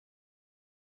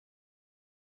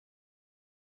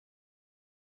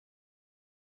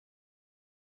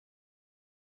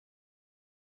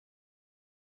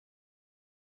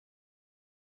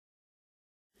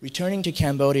Returning to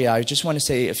Cambodia, I just want to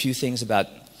say a few things about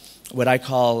what I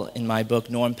call in my book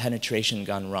norm penetration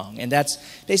gone wrong. And that's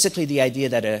basically the idea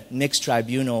that a mixed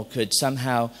tribunal could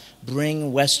somehow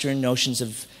bring Western notions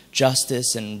of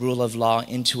justice and rule of law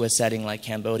into a setting like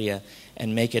Cambodia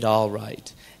and make it all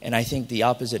right. And I think the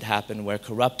opposite happened, where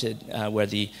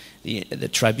the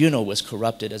tribunal was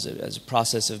corrupted as a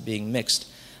process of being mixed.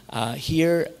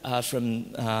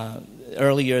 From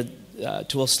earlier,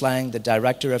 Tuol Sleng, the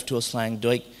director of Tuol Sleng,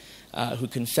 Duik, who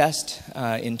confessed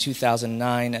in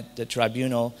 2009 at the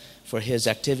tribunal for his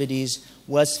activities,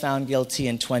 was found guilty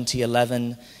in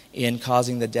 2011 in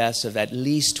causing the deaths of at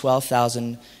least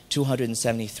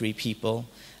 12,273 people.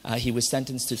 He was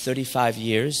sentenced to 35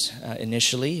 years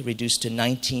initially, reduced to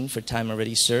 19 for time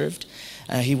already served.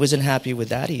 He wasn't happy with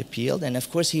that. He appealed, and of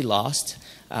course he lost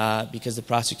because the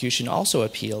prosecution also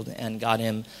appealed and got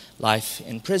him life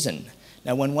in prison.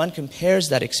 Now, when one compares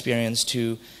that experience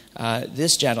to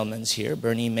this gentleman's here,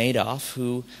 Bernie Madoff,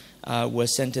 who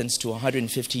was sentenced to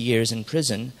 150 years in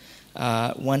prison,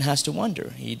 one has to wonder.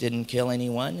 He didn't kill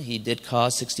anyone. He did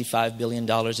cause $65 billion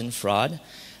in fraud.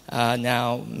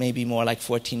 Now maybe more like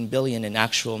 $14 billion in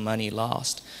actual money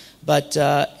lost. But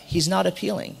he's not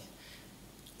appealing.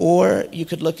 Or you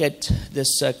could look at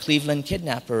this Cleveland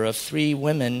kidnapper of 3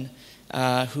 women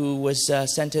who was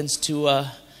sentenced to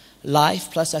life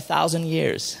plus 1,000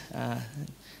 years.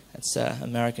 That's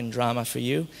American drama for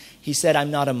you. He said,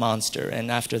 "I'm not a monster," and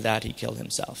after that he killed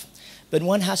himself. But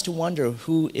one has to wonder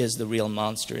who is the real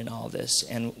monster in all this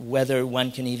and whether one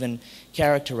can even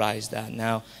characterize that.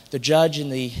 Now, the judge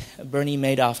in the Bernie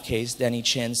Madoff case, Denny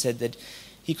Chin, said that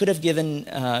he could have given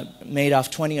Madoff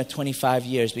 20 or 25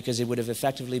 years because it would have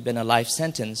effectively been a life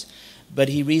sentence, but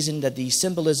he reasoned that the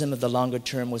symbolism of the longer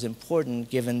term was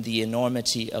important given the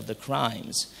enormity of the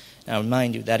crimes. Now,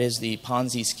 mind you, that is the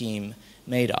Ponzi scheme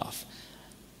Madoff.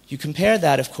 You compare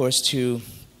that, of course, to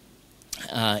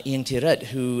Ian Tiret,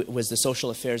 who was the social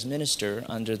affairs minister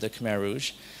under the Khmer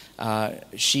Rouge.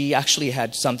 She actually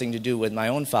had something to do with my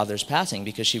own father's passing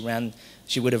because she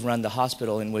would have run the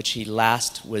hospital in which he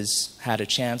last had a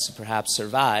chance to perhaps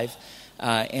survive,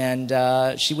 and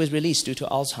she was released due to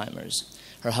Alzheimer's.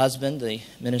 Her husband, the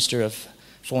Minister of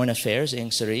Foreign Affairs,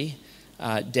 Ieng Sary,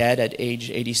 dead at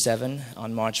age 87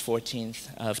 on March 14th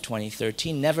of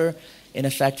 2013, never in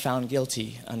effect found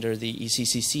guilty under the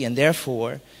ECCC, and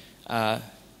therefore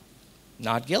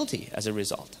not guilty as a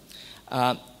result.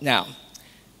 Now,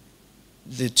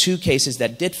 the 2 cases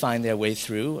that did find their way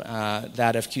through,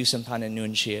 that of Khieu Samphan and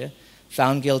Nuon Chea,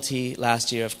 found guilty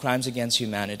last year of crimes against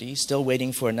humanity, still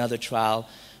waiting for another trial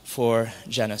for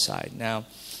genocide. Now,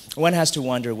 one has to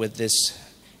wonder with this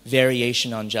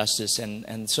variation on justice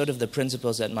and sort of the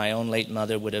principles that my own late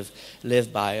mother would have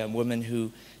lived by, a woman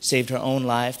who saved her own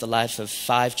life, the life of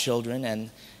 5 children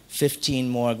and 15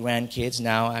 more grandkids,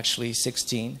 now actually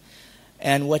 16,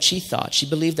 and what she thought. She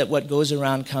believed that what goes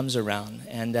around comes around,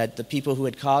 and that the people who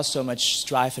had caused so much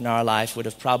strife in our life would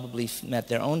have probably met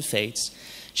their own fates.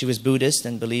 She was Buddhist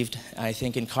and believed, I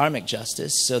think, in karmic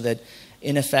justice, so that,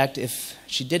 in effect, if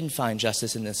she didn't find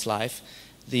justice in this life,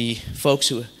 the folks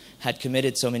who had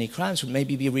committed so many crimes would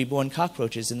maybe be reborn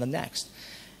cockroaches in the next.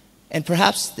 And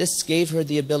perhaps this gave her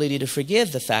the ability to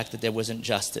forgive the fact that there wasn't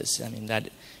justice. I mean, that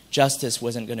justice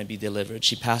wasn't going to be delivered.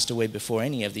 She passed away before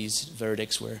any of these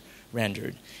verdicts were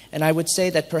rendered. And I would say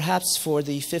that perhaps for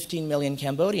the 15 million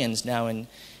Cambodians now in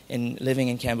living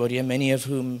in Cambodia, many of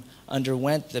whom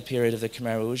underwent the period of the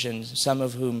Khmer Rouge and some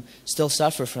of whom still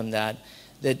suffer from that,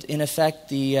 that in effect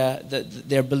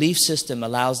their belief system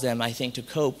allows them, I think, to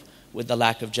cope with the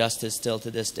lack of justice still to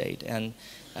this date, and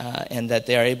that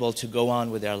they are able to go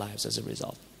on with their lives as a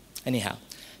result. Anyhow,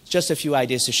 just a few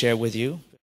ideas to share with you.